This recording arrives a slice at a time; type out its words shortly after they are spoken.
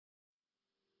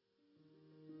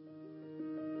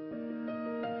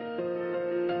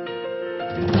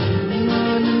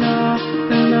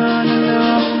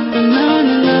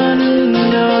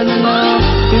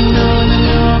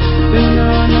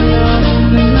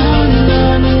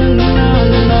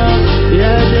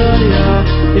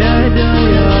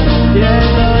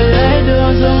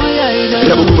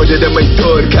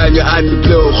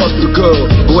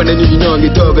wane ñu ñoo ngi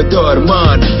doog a door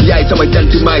man yaay sama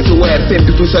jant maay sa weer seen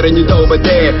du sore ñu daw ba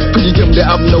dee fu ñu jëm de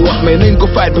am na wax mais nañ ko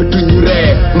faat ba duñu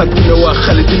ree mag dina wax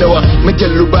xale dina wax ma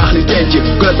jël lu baax li denc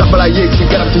ku la tax balaa yéeg si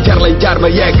garab si jar lay jaar ma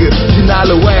yegg dinaa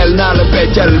la wayal naa la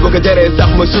beccal boo ko jaree sax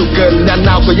ma sukkal ñaan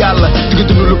naa ko yàlla di nga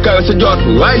dund lu kawe sa njort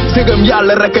waay sëgam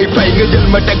yàlla rek ay fay nga jël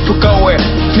ma teg fu kawe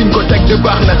fi nga ko teg de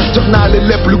baax na jox naa la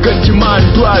lépp lu gën ci man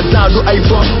 3 ans du ay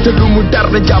fo te lu mu dar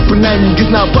na jàpp nañ gis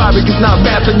naa paa bi gis naa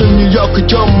mère te ñun ñu yokk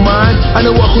jom man ana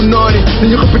waxu noonu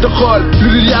nañu xëppite xool lu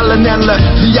dul yàlla neen la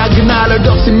di yàgg naa la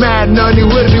dox si meen noonu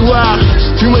wër di wax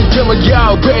fi ma jëm ak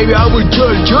yow baby amul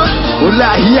jol jol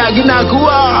wallaahi yàgg naa ko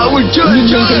wax amul jol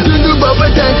jol ñu ngi dund ba ba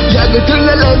tey yàgg tul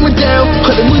na lay mu teew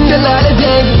xale muñ na laa la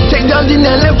dégg teg doom di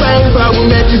ne la fay faa mu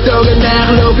metti soog a neex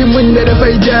loo fi muñ na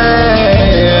dafay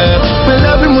jeex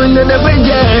loo fi muñ na dafay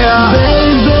jeex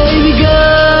baby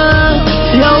girl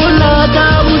yow laa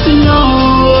taamu si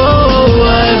ñoom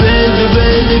waay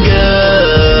baby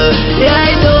girl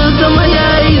yaay doon sama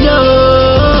yaay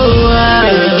doon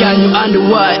baby can you and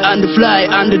why and fly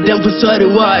and dem fu sori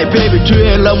waay baby tu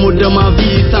es l'amour de ma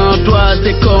vie sans toi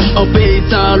c'est comme un pays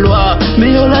sans loi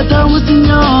mais yow laa taamu si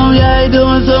ñoom yaay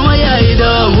doon sama yaay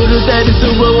doon bu du tey di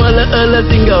suba wala ëllëg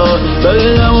si nga woon bëgg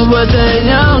nga mu ba tey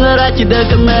ñëw nga ràcc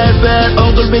dëkk mère père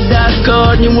oncle bi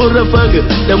d'accord ñu mu rëfëgg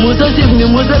te musa sib ni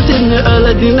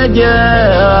ëllëg dina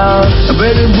jeex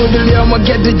baby bu dul yow ma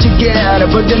gedd ci guerre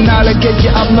bëgg naa la géej gi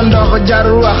am na ndox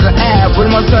jarul wax bul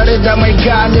ma sori damay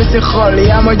gaañu si xol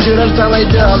yaa ma jural samay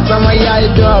doom sama yaay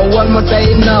doom wal ma say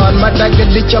noon ma dagg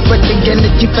di coppati génn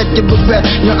ci fecc bu bees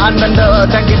ñu àndandoo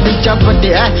dagg di coppati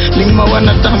li nga ma wan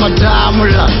a tax ma taamu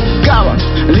la kawa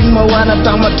li nga ma wan a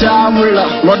tax ma taamu la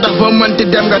moo tax ba mënti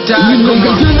dem nga taamu ma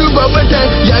dund ba ba tey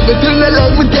yàggatul na lay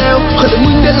mu teew xale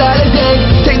muñ na laa la dégg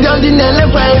teg doom di ne la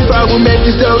fay faa mu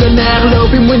metti soog a neex loo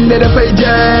fi muñ na dafay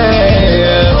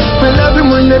jeex loo fi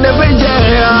muñ na dafay jeex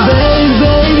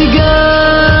baby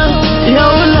girl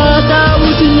yow laa taamu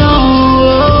si ñoom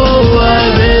waay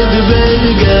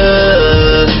baby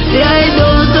girl yaay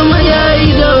doon sama yaay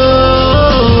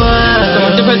doon sama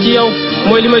defal ci yow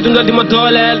mooy li may dundal di ma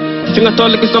dooleel fi nga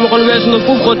toll ki sama xol weesu na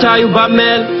fuuf xotaayu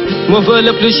bàmmeel moo veut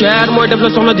le plus cher mooy def la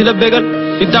soxna di la bégal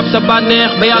di dab sa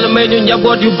bànneex ba yàlla may ñu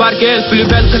njaboot yu barkeel plus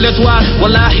belle que l'étoile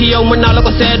wallaahi yow mën naa la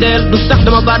ko seedeel du sax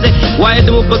dama barde waaye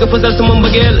dama bëgg fësal sama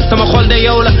mbëggeel sama xol de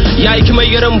yow la yaay ki may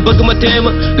yërëm bëgg ma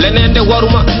téema leneen de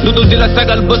waruma lu dul di la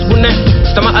sagal bés bu ne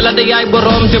sama ala de yaay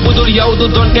borom te budul yow du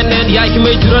doon keneen yaay ki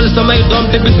may jural samay doom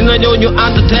te bis dina ñëw ñu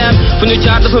ànd teem fu ñu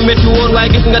jaar dafa métti woon waaye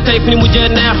gis nga tey fu ñu mujjee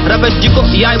neex rafet jikko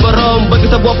yaay borom bëgg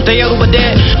sa bopp te yaru ba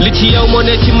dee li ci yow moo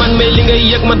ne ci man mais li ngay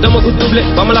yëg man dama ko doublé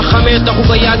ba ma la xamee taxu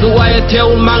ko yàgg waaye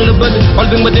teewul maa ngi la bëgg xol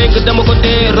bi ma dénk dama ko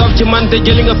dee rob ci man te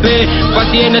jëli nga bee fas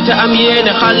yéene te am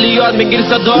yéene xal li yoon mi ngir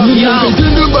sa doom yow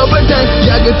dund ba ba tey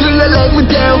yàggatul na lay mu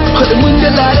teew xale muñ na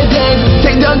laa la dégg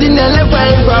teg doom di ne la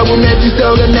fay faa mu metti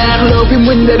soog a neex loo fi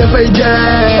muñ na dafay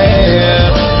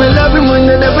jeex loo fi muñ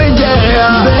na dafay